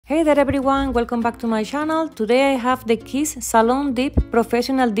Hey there everyone, welcome back to my channel. Today I have the Kiss Salon Dip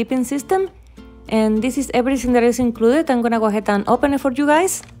Professional Dipping System, and this is everything that is included. I'm gonna go ahead and open it for you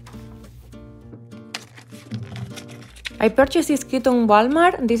guys. I purchased this kit on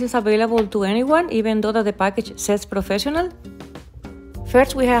Walmart. This is available to anyone, even though that the package says professional.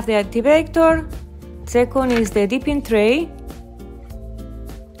 First we have the activator. Second is the dipping tray.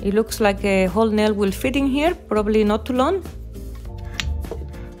 It looks like a whole nail will fit in here, probably not too long.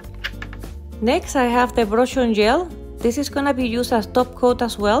 Next I have the brush on gel. This is gonna be used as top coat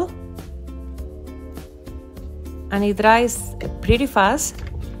as well, and it dries pretty fast.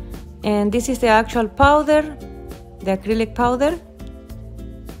 And this is the actual powder, the acrylic powder.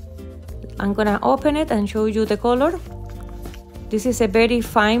 I'm gonna open it and show you the color. This is a very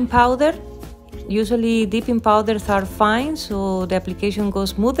fine powder. Usually dipping powders are fine, so the application goes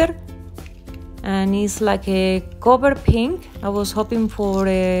smoother. And it's like a copper pink. I was hoping for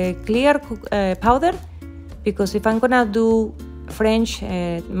a clear powder, because if I'm gonna do French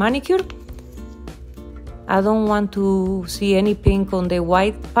manicure, I don't want to see any pink on the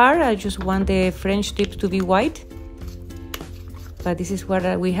white part. I just want the French tips to be white. But this is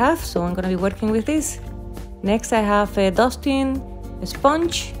what we have, so I'm gonna be working with this. Next I have a dusting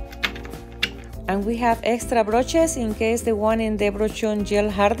sponge, and we have extra brushes in case the one in the brush on gel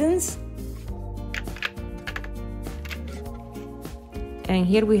hardens. And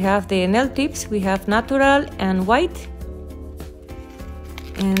here we have the nail tips. We have natural and white,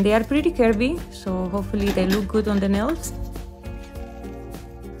 and they are pretty curvy, so hopefully they look good on the nails.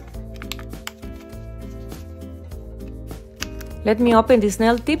 Let me open these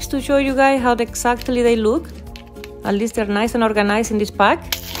nail tips to show you guys how exactly they look. At least they're nice and organized in this pack.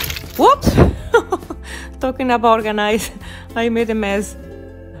 Whoops! Talking about organized, I made a mess.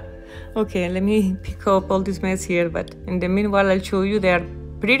 Okay, let me pick up all this mess here, but in the meanwhile I'll show you they are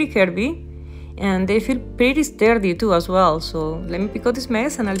pretty curvy and they feel pretty sturdy too as well. So let me pick up this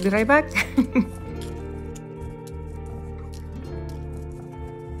mess and I'll be right back.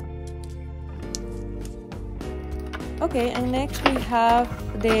 Okay, and next we have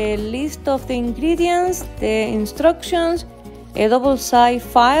the list of the ingredients, the instructions, a double-sided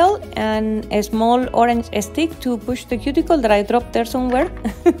file, and a small orange stick to push the cuticle that I dropped there somewhere.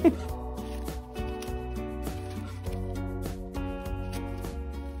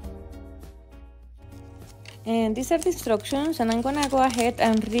 And these are the instructions, and I'm gonna go ahead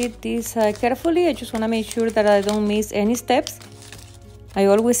and read this carefully. I just wanna make sure that I don't miss any steps. I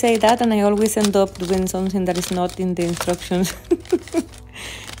always say that, and I always end up doing something that is not in the instructions.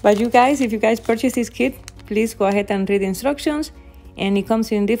 But you guys, if you guys purchase this kit, please go ahead and read the instructions, and it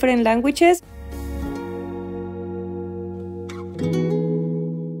comes in different languages.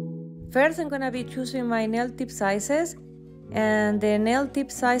 First, I'm gonna be choosing my nail tip sizes, and the nail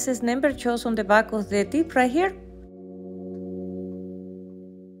tip sizes number shows on the back of the tip right here.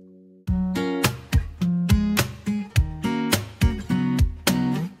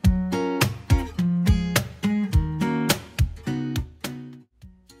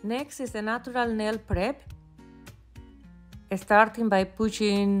 Next is the natural nail prep, starting by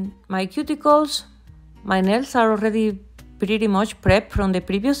pushing my cuticles. My nails are already pretty much prepped from the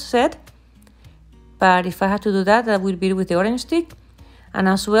previous set, but if I had to do that, that would be with the orange stick. And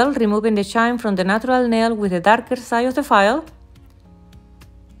as well, removing the shine from the natural nail with the darker side of the file.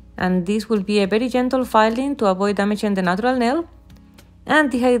 And this will be a very gentle filing to avoid damaging the natural nail.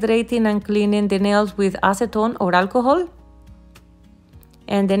 And dehydrating and cleaning the nails with acetone or alcohol.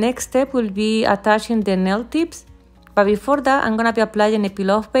 And the next step will be attaching the nail tips. But before that, I'm gonna be applying a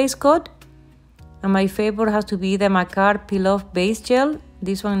peel-off base coat. And my favorite has to be the Makartt peel-off base gel.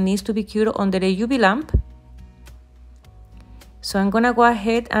 This one needs to be cured under a UV lamp. So I'm gonna go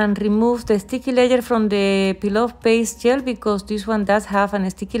ahead and remove the sticky layer from the peel-off base gel, because this one does have a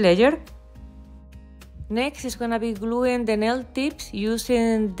sticky layer. Next is gonna be gluing the nail tips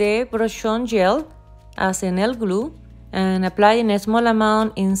using the brush on gel as a nail glue, and applying a small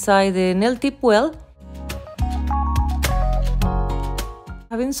amount inside the nail tip well.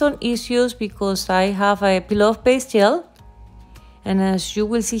 Having some issues because I have a peel-off base gel, and as you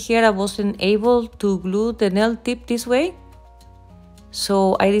will see here, I wasn't able to glue the nail tip this way.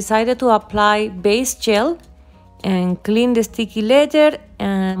 So I decided to apply base gel and clean the sticky layer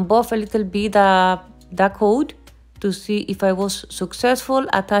and buff a little bit the coat to see if I was successful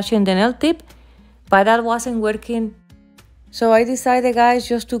attaching the nail tip, but that wasn't working. So I decided, guys,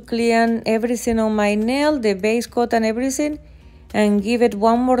 just to clean everything on my nail, the base coat and everything, and give it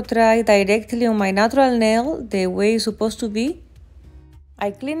one more try directly on my natural nail, the way it's supposed to be. I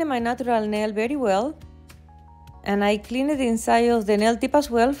cleaned my natural nail very well, And I cleaned the inside of the nail tip as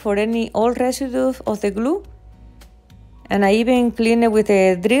well for any old residue of the glue. And I even cleaned it with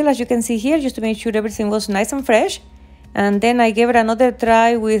a drill, as you can see here, just to make sure everything was nice and fresh. And then I gave it another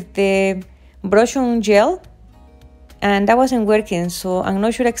try with the brush-on gel, and that wasn't working. So I'm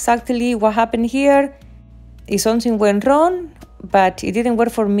not sure exactly what happened here. If something went wrong, but it didn't work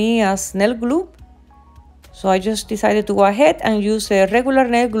for me as nail glue. So I just decided to go ahead and use a regular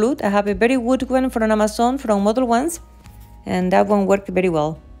nail glue. I have a very good one from Amazon, from Modelones, and that one worked very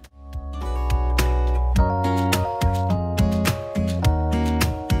well.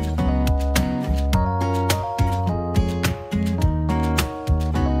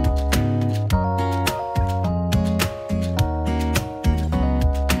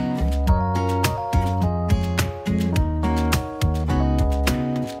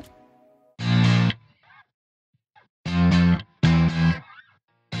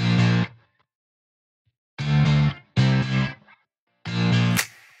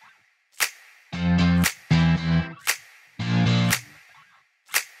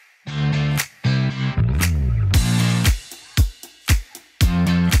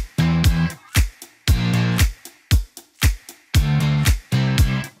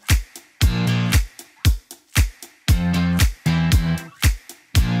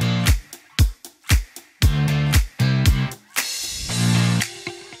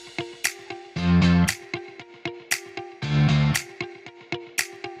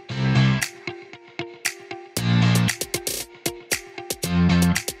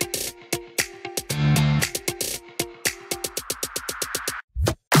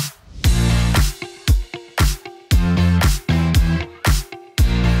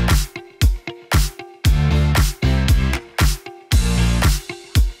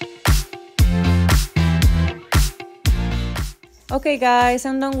 Okay guys,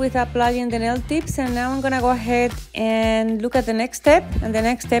 I'm done with applying the nail tips, and now I'm gonna go ahead and look at the next step. And the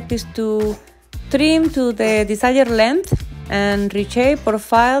next step is to trim to the desired length and reshape or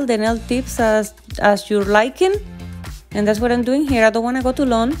file the nail tips as you're liking. And that's what I'm doing here. I don't want to go too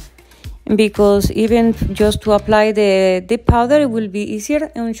long, because even just to apply the dip powder, it will be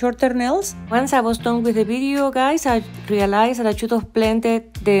easier on shorter nails. Once I was done with the video, guys, I realized that I should have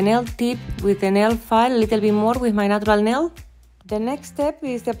blended the nail tip with the nail file a little bit more with my natural nail. The next step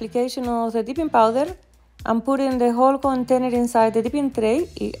is the application of the dipping powder. I'm putting the whole container inside the dipping tray.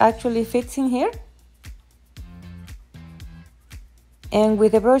 It actually fits in here. And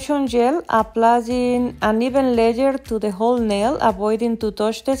with the brush-on gel, applying an even layer to the whole nail, avoiding to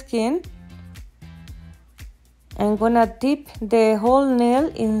touch the skin. I'm gonna dip the whole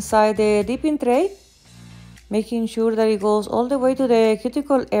nail inside the dipping tray, making sure that it goes all the way to the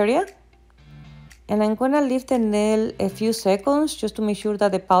cuticle area. And I'm gonna leave the nail a few seconds just to make sure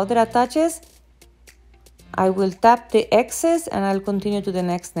that the powder attaches. I will tap the excess and I'll continue to the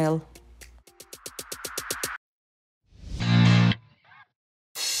next nail.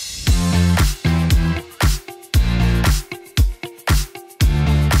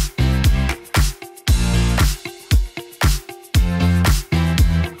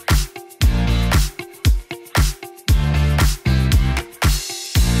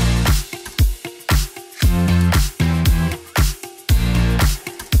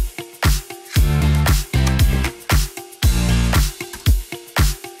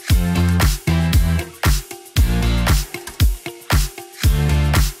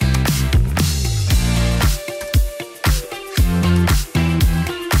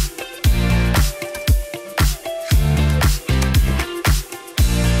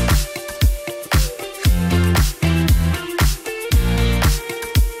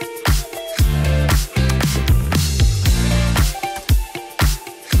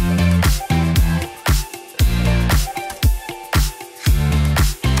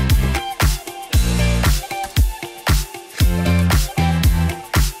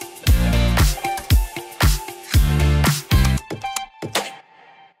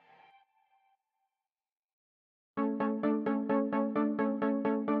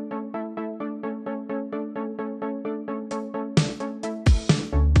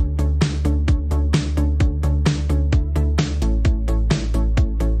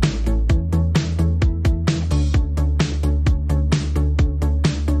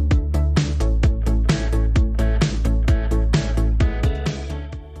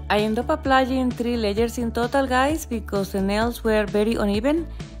 I ended up applying 3 layers in total, guys, because the nails were very uneven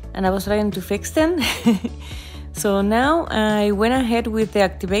and I was trying to fix them. So now I went ahead with the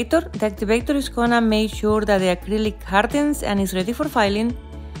activator. The activator is gonna make sure that the acrylic hardens and is ready for filing.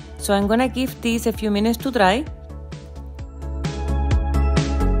 So I'm gonna give this a few minutes to dry.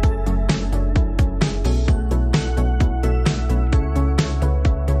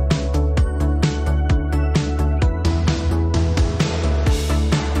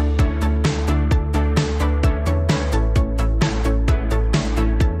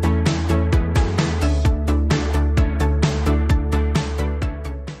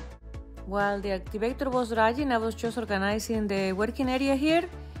 While the activator was drying, I was just organizing the working area here,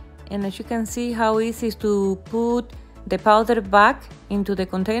 and as you can see how easy it is to put the powder back into the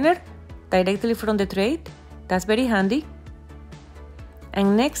container directly from the tray. That's very handy.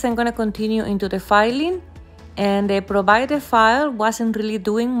 And next I'm gonna continue into the filing, and the provided file wasn't really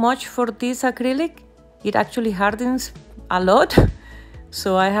doing much for this acrylic. It actually hardens a lot.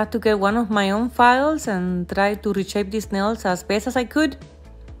 So I had to get one of my own files and try to reshape these nails as best as I could.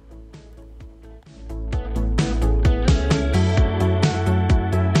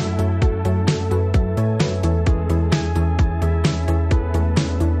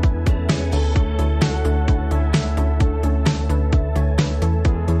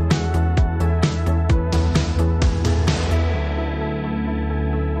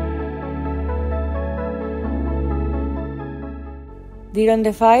 During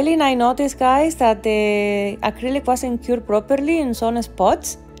the filing, I noticed, guys, that the acrylic wasn't cured properly in some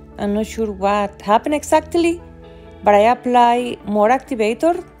spots. I'm not sure what happened exactly, but I apply more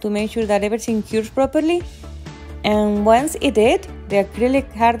activator to make sure that everything cures properly. And once it did, the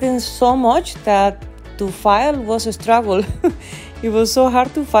acrylic hardened so much that to file was a struggle. It was so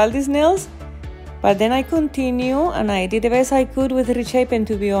hard to file these nails. But then I continue and I did the best I could with reshaping,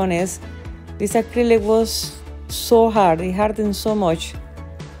 to be honest. This acrylic was so hard, it hardened so much.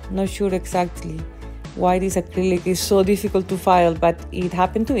 Not sure exactly why this acrylic is so difficult to file, but it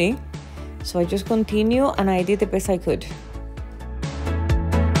happened to me. So I just continue and I did the best I could.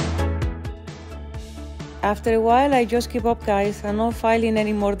 After a while I just give up, guys. I'm not filing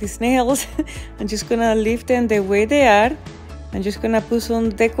anymore these nails. I'm just gonna leave them the way they are. I'm just gonna put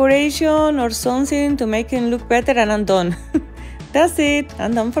some decoration or something to make them look better, and I'm done. That's it,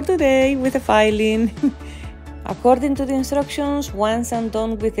 I'm done for today with the filing. According to the instructions, once I'm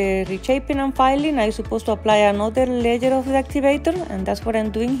done with the reshaping and filing, I'm supposed to apply another layer of the activator, and that's what I'm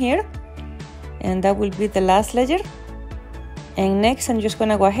doing here. And that will be the last layer. And next I'm just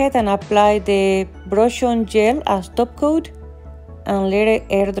gonna go ahead and apply the brush on gel as top coat and let it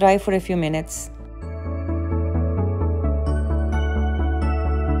air dry for a few minutes.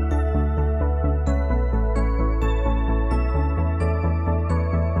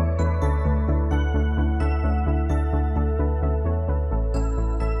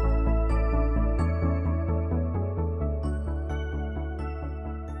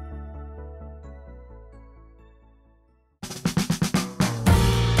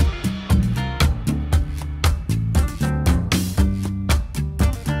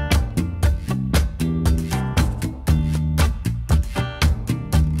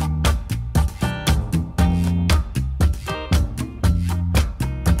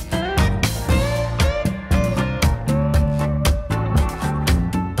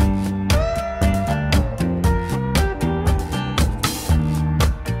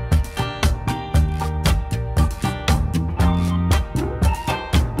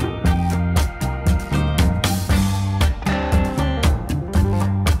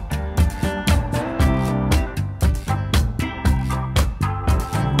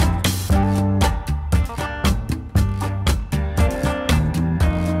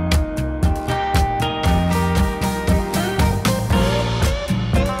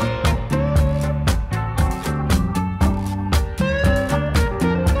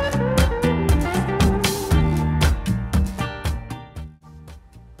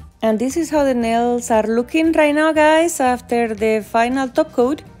 And this is how the nails are looking right now, guys, after the final top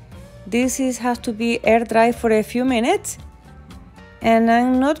coat. This has to be air dry for a few minutes. And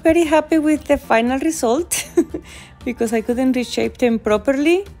I'm not very happy with the final result because I couldn't reshape them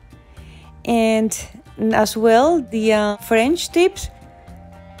properly. And as well, the French tips,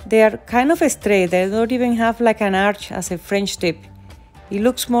 they are kind of straight. They don't even have like an arch as a French tip. It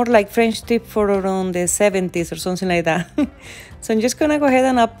looks more like French tip for around the 70s or something like that. So I'm just gonna go ahead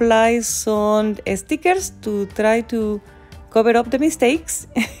and apply some stickers to try to cover up the mistakes.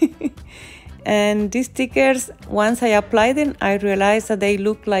 And these stickers, once I apply them, I realized that they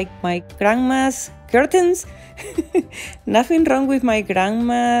look like my grandma's curtains. Nothing wrong with my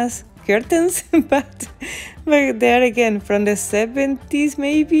grandma's curtains, but they're again from the 70s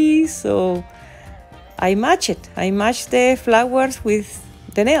maybe. So I match it. I match the flowers with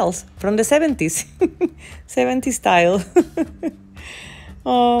the nails from the 70s. 70s style.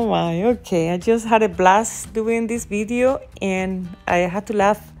 Oh my, okay. I just had a blast doing this video and I had to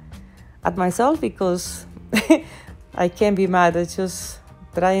laugh at myself because I can't be mad. I'm just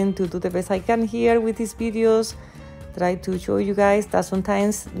trying to do the best I can here with these videos. Try to show you guys that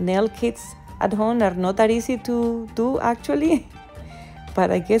sometimes nail kits at home are not that easy to do actually. But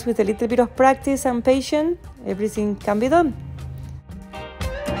I guess with a little bit of practice and patience, everything can be done.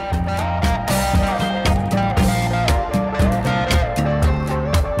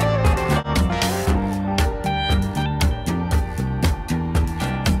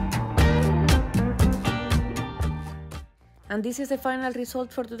 And this is the final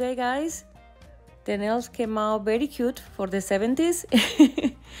result for today, guys. The nails came out very cute for the 70s.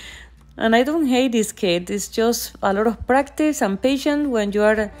 And I don't hate this kit. It's just a lot of practice and patience when you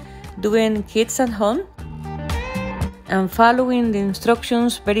are doing kits at home and following the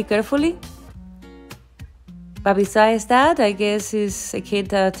instructions very carefully. But besides that, I guess it's a kit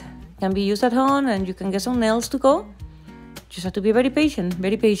that can be used at home and you can get some nails to go. Just have to be very patient,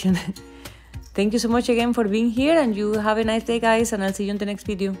 very patient. Thank you so much again for being here, and you have a nice day, guys, and I'll see you in the next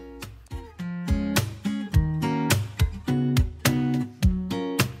video.